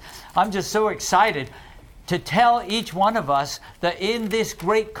 for us. I'm just so excited to tell each one of us that in this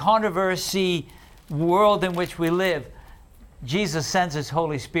great controversy world in which we live, Jesus sends His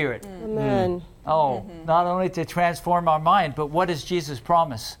Holy Spirit. Amen. Not only to transform our mind, but what does Jesus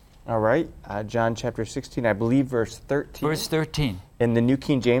promise? All right, John chapter 16, I believe verse 13. Verse 13. In the New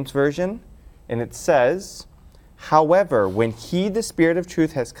King James Version, and it says, "However, when He, the Spirit of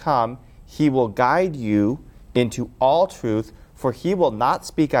truth, has come, He will guide you into all truth, for He will not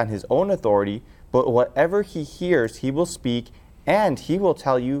speak on His own authority, but whatever He hears, He will speak, and He will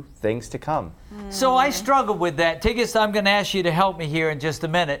tell you things to come." So I struggle with that. Tigges, I'm going to ask you to help me here in just a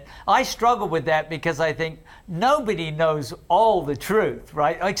minute. I struggle with that because I think nobody knows all the truth,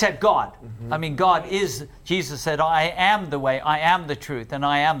 right? Except God. I mean, God is, Jesus said, I am the way, I am the truth, and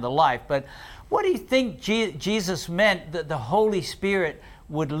I am the life. But what do you think Jesus meant that the Holy Spirit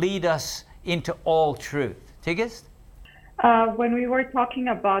would lead us into all truth? Tigges? When we were talking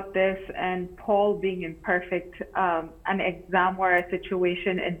about this and Paul being imperfect, an exam or a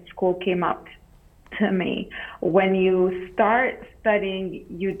situation in school came up to me. When you start studying,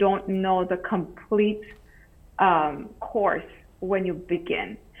 you don't know the complete course when you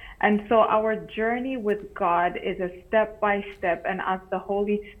begin. And so our journey with God is a step-by-step, and as the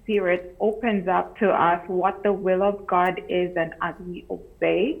Holy Spirit opens up to us what the will of God is, and as we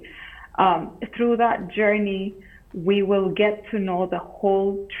obey, through that journey, we will get to know the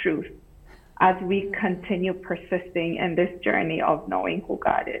whole truth as we continue persisting in this journey of knowing who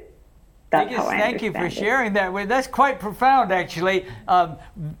God is. That's how I thank you for understand it. sharing that. That's quite profound, actually.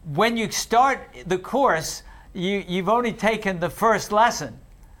 When you start the course, you've only taken the first lesson,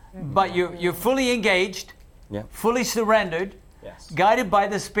 but you're fully engaged, fully surrendered, guided by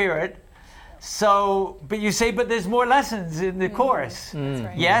the Spirit. So, but you say, but there's more lessons in the course.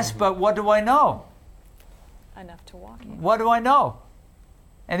 Right. Yes, but what do I know? Enough to walk in. What do I know?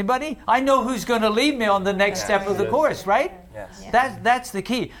 Anybody? I know who's going to lead me on the next step of the course, right? Yes. That's the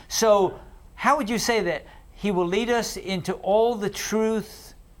key. So how would you say that He will lead us into all the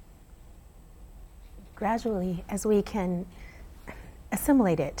truth? Gradually, as we can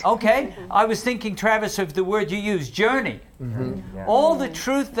assimilate it. Okay. I was thinking, Travis, of the word you used, journey. All the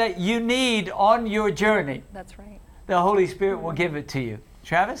truth that you need on your journey, That's right. the Holy Spirit will give it to you.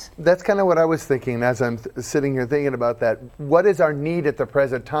 Travis? That's kind of what I was thinking as I'm sitting here thinking about that. What is our need at the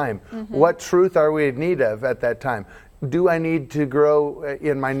present time? What truth are we in need of at that time? Do I need to grow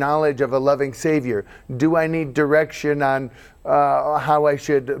in my knowledge of a loving Savior? Do I need direction on how I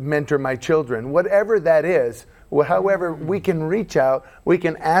should mentor my children? Whatever that is, however we can reach out, we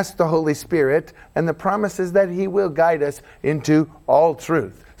can ask the Holy Spirit, and the promise is that He will guide us into all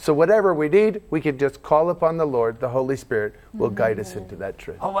truth. So whatever we need, we can just call upon the Lord. The Holy Spirit will guide us into that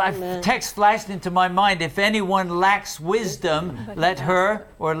truth. Oh, a text flashed into my mind. If anyone lacks wisdom, let her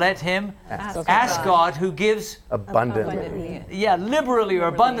or let him ask God, who gives Abundantly. liberally or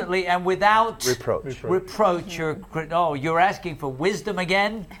abundantly, and without Reproach. You're asking for wisdom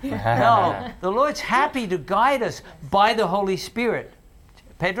again? No, the Lord's happy to guide us by the Holy Spirit.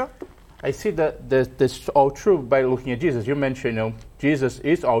 Pedro? I see that this all truth by looking at Jesus. You mentioned, Jesus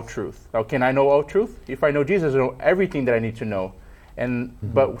is all truth. Now, can I know all truth? If I know Jesus, I know everything that I need to know. And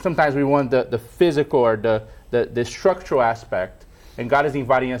but sometimes we want the physical or the structural aspect, and God is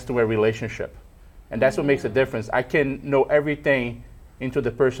inviting us to a relationship, and that's what makes a difference. I can know everything into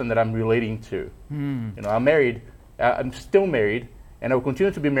the person that I'm relating to. I'm married. I'm still married. And I will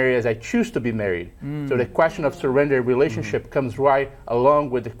continue to be married as I choose to be married. So the question of surrender relationship comes right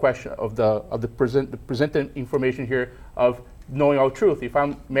along with the question of the presented information here of knowing all truth. If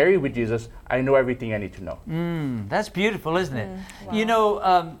I'm married with Jesus, I know everything I need to know. That's beautiful, isn't it?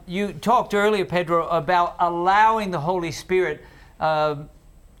 Wow. You talked earlier, Pedro, about allowing the Holy Spirit to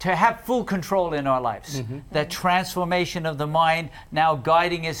have full control in our lives. That transformation of the mind, now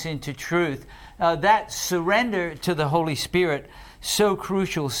guiding us into truth. That surrender to the Holy Spirit, so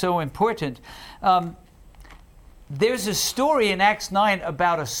crucial, so important. there's a story in Acts 9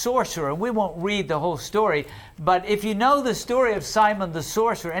 about a sorcerer. We won't read the whole story, but if you know the story of Simon the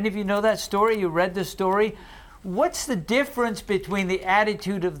sorcerer, any of you know that story? You read the story? What's the difference between the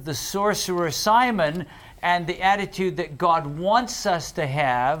attitude of the sorcerer Simon and the attitude that God wants us to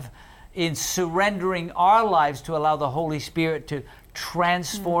have in surrendering our lives to allow the Holy Spirit to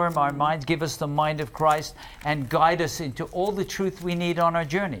transform our minds, give us the mind of Christ, and guide us into all the truth we need on our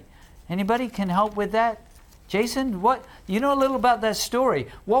journey? Anybody can help with that? Jason, what you know a little about that story?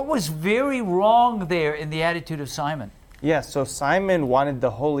 What was very wrong there in the attitude of Simon? Yeah, so Simon wanted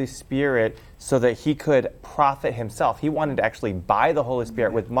the Holy Spirit so that he could profit himself. He wanted to actually buy the Holy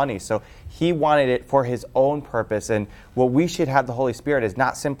Spirit with money. So he wanted it for his own purpose. And what we should have the Holy Spirit is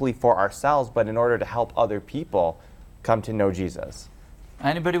not simply for ourselves, but in order to help other people come to know Jesus.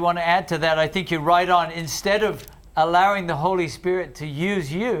 Anybody want to add to that? I think you're right on. Instead of allowing the Holy Spirit to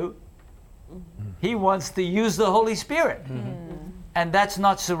use you, he wants to use the Holy Spirit. And that's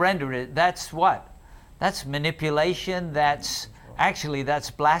not surrender. That's what? That's manipulation. That's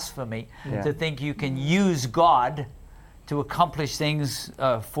blasphemy, to think you can use God to accomplish things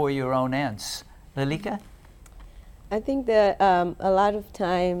for your own ends. Lilika? I think that a lot of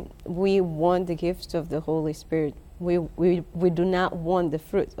time we want the gifts of the Holy Spirit. We do not want the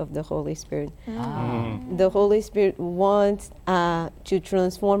fruit of the Holy Spirit. The Holy Spirit wants to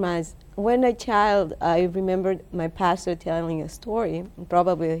transform us. When a child, I remembered my pastor telling a story,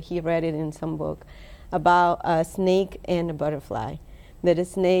 probably he read it in some book, about a snake and a butterfly. That a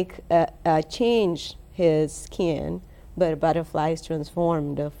snake changed his skin, but a butterfly is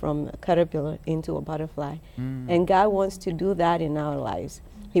transformed from a caterpillar into a butterfly. And God wants to do that in our lives.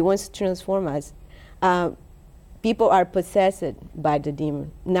 He wants to transform us. People are possessed by the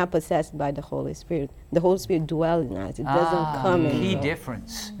demon, not possessed by the Holy Spirit. The Holy Spirit dwells in us. It doesn't come in. Key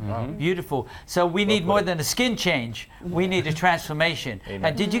difference. Beautiful. So we need more than a skin change. We need a transformation.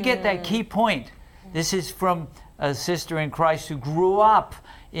 And did you get that key point? This is from a sister in Christ who grew up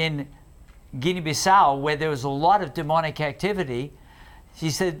in Guinea-Bissau, where there was a lot of demonic activity. She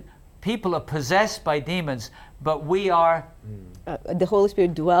said, people are possessed by demons, but we are... the Holy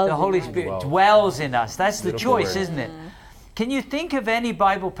Spirit dwells in us. The Holy Spirit dwells in us. That's the choice, isn't it? Can you think of any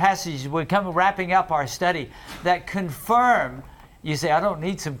Bible passages, we're wrapping up our study, that confirm, you say, I don't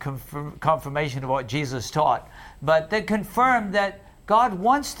need some confirmation of what Jesus taught, but that confirm that God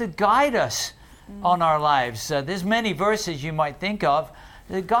wants to guide us on our lives. There's many verses you might think of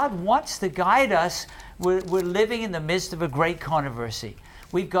that God wants to guide us. We're living in the midst of a great controversy.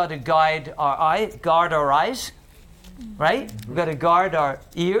 We've got to guard our eyes, right? We've got to guard our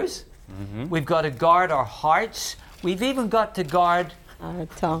ears. We've got to guard our hearts. We've even got to guard our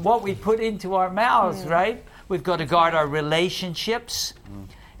tongue, what we put into our mouths, right? We've got to guard our relationships.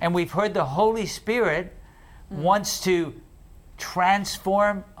 And we've heard the Holy Spirit wants to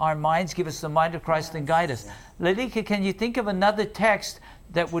transform our minds, give us the mind of Christ, and guide us. Lilika, can you think of another text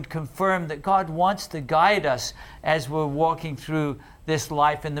that would confirm that God wants to guide us as we're walking through this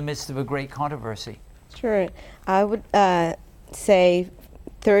life in the midst of a great controversy? Sure. I would say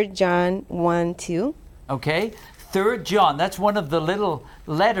 3 John 1:2. Okay. 3 John, that's one of the little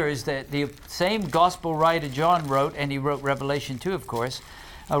letters that the same gospel writer John wrote, and he wrote Revelation 2, of course,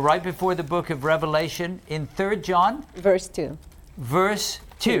 right before the book of Revelation in 3 John. Verse 2. Verse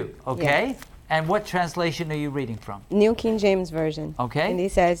 2, okay. Yes. And what translation are you reading from? New King James Version. Okay. And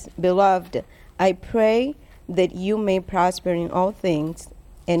it says, Beloved, I pray that you may prosper in all things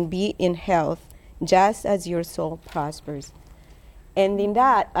and be in health, just as your soul prospers. And in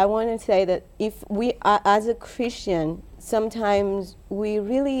that, I want to say that if we, as a Christian, sometimes we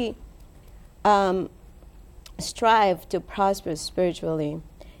really strive to prosper spiritually,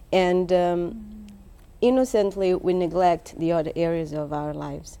 and innocently we neglect the other areas of our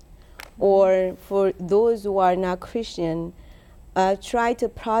lives. Or for those who are not Christian, try to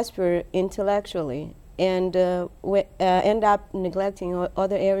prosper intellectually and end up neglecting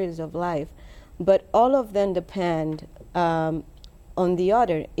other areas of life. But all of them depend on the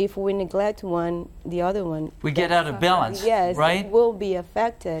other. If we neglect one, the other one, we get out of balance. Yes, right? It will be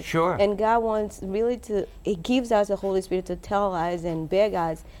affected. Sure. And God wants really to, He gives us the Holy Spirit to tell us and beg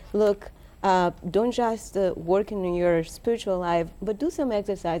us, look, don't just work in your spiritual life, but do some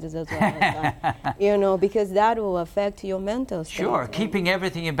exercises as well. Because that will affect your mental state. Sure, keeping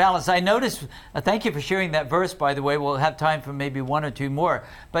everything in balance. I noticed, thank you for sharing that verse, by the way. We'll have time for maybe one or two more.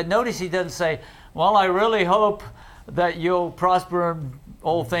 But notice he doesn't say, well, I really hope that you'll prosper in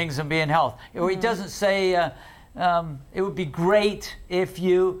all things and be in health. Or he doesn't say, it would be great if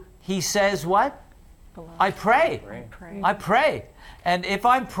you, he says what? I pray. I pray. And if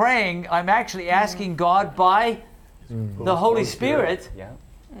I'm praying, I'm actually asking God by the Holy Spirit Yeah.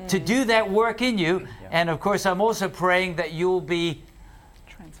 to do that work in you. And of course, I'm also praying that you'll be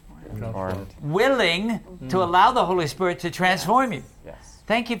Transformed. willing to allow the Holy Spirit to transform you. Yes.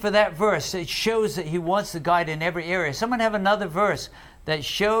 Thank you for that verse. It shows that He wants to guide in every area. Someone have another verse that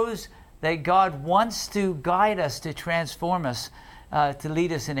shows that God wants to guide us, to transform us, to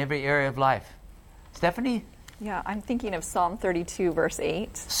lead us in every area of life. Stephanie? Yeah, I'm thinking of Psalm 32, verse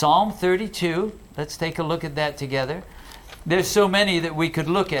 8. Psalm 32. Let's take a look at that together. There's so many that we could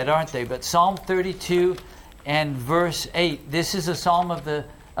look at, aren't they? But Psalm 32 and verse 8. This is a psalm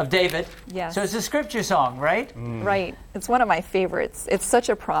of David. Yes. So it's a scripture song, right? Right. It's one of my favorites. It's such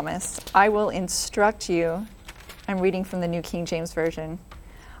a promise. I will instruct you. I'm reading from the New King James Version.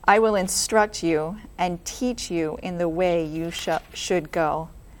 I will instruct you and teach you in the way you should go.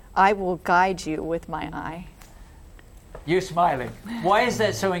 I will guide you with my eye. You're smiling. Why is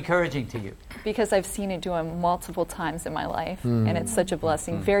that so encouraging to you? Because I've seen it do it multiple times in my life, and it's such a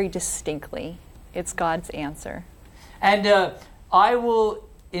blessing, very distinctly. It's God's answer. And I will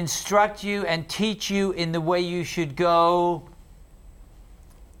instruct you and teach you in the way you should go.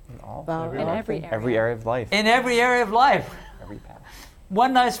 In every area. Every area of life. In every area of life. Every path.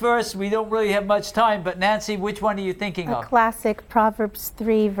 One nice verse. We don't really have much time, but Nancy, which one are you thinking A of? classic, Proverbs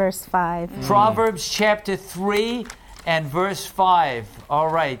 3, verse 5. Proverbs chapter 3 and verse 5. All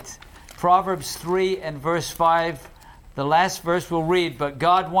right. Proverbs 3 and verse 5. The last verse we'll read, but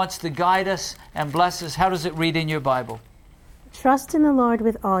God wants to guide us and bless us. How does it read in your Bible? Trust in the Lord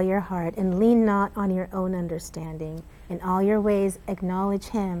with all your heart, and lean not on your own understanding. In all your ways acknowledge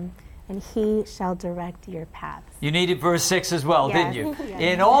Him, and He shall direct your paths. You needed verse 6 as well, Yes. didn't you? Yes.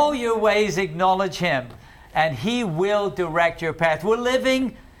 In all your ways acknowledge Him, and He will direct your path. We're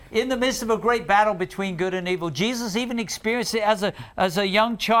living in the midst of a great battle between good and evil. Jesus even experienced it as a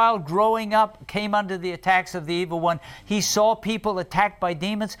young child growing up, came under the attacks of the evil one. He saw people attacked by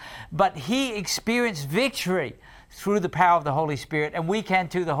demons, but He experienced victory through the power of the Holy Spirit, and we can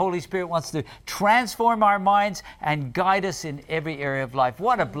too. The Holy Spirit wants to transform our minds and guide us in every area of life.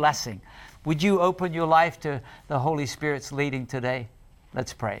 What a blessing. Would you open your life to the Holy Spirit's leading today?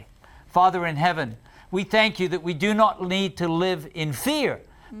 Let's pray. Father in heaven, we thank you that we do not need to live in fear,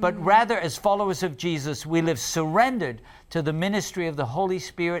 but rather as followers of Jesus, we live surrendered to the ministry of the Holy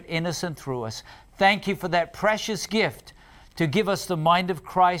Spirit in us and through us. Thank you for that precious gift to give us the mind of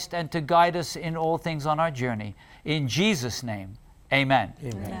Christ and to guide us in all things on our journey. In Jesus' name, amen.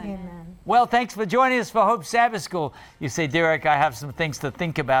 Amen. Well, thanks for joining us for Hope Sabbath School. You say, Derek, I have some things to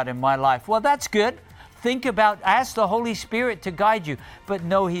think about in my life. Well, that's good. Think about, ask the Holy Spirit to guide you, but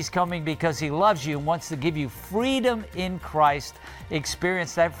know He's coming because He loves you and wants to give you freedom in Christ.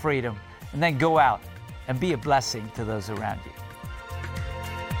 Experience that freedom, and then go out and be a blessing to those around you.